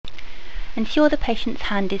Ensure the patient's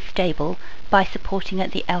hand is stable by supporting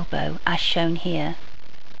at the elbow as shown here.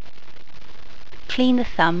 Clean the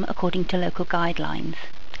thumb according to local guidelines.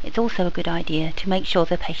 It's also a good idea to make sure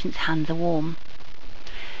the patient's hands are warm.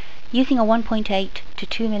 Using a 1.8 to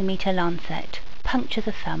 2 mm lancet, puncture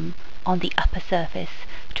the thumb on the upper surface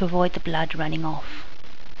to avoid the blood running off.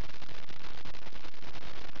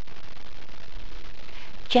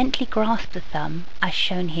 Gently grasp the thumb as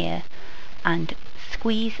shown here and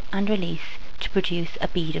squeeze and release to produce a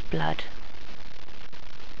bead of blood.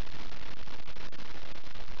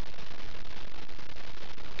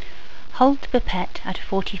 Hold the pipette at a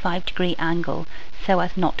 45-degree angle so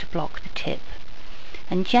as not to block the tip,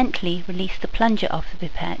 and gently release the plunger of the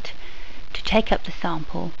pipette to take up the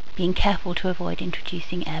sample, being careful to avoid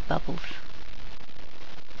introducing air bubbles.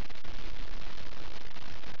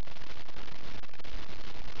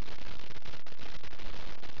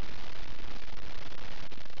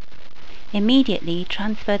 Immediately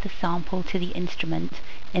transfer the sample to the instrument,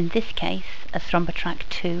 in this case a Thrombotrack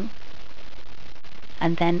 2,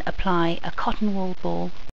 and then apply a cotton wool ball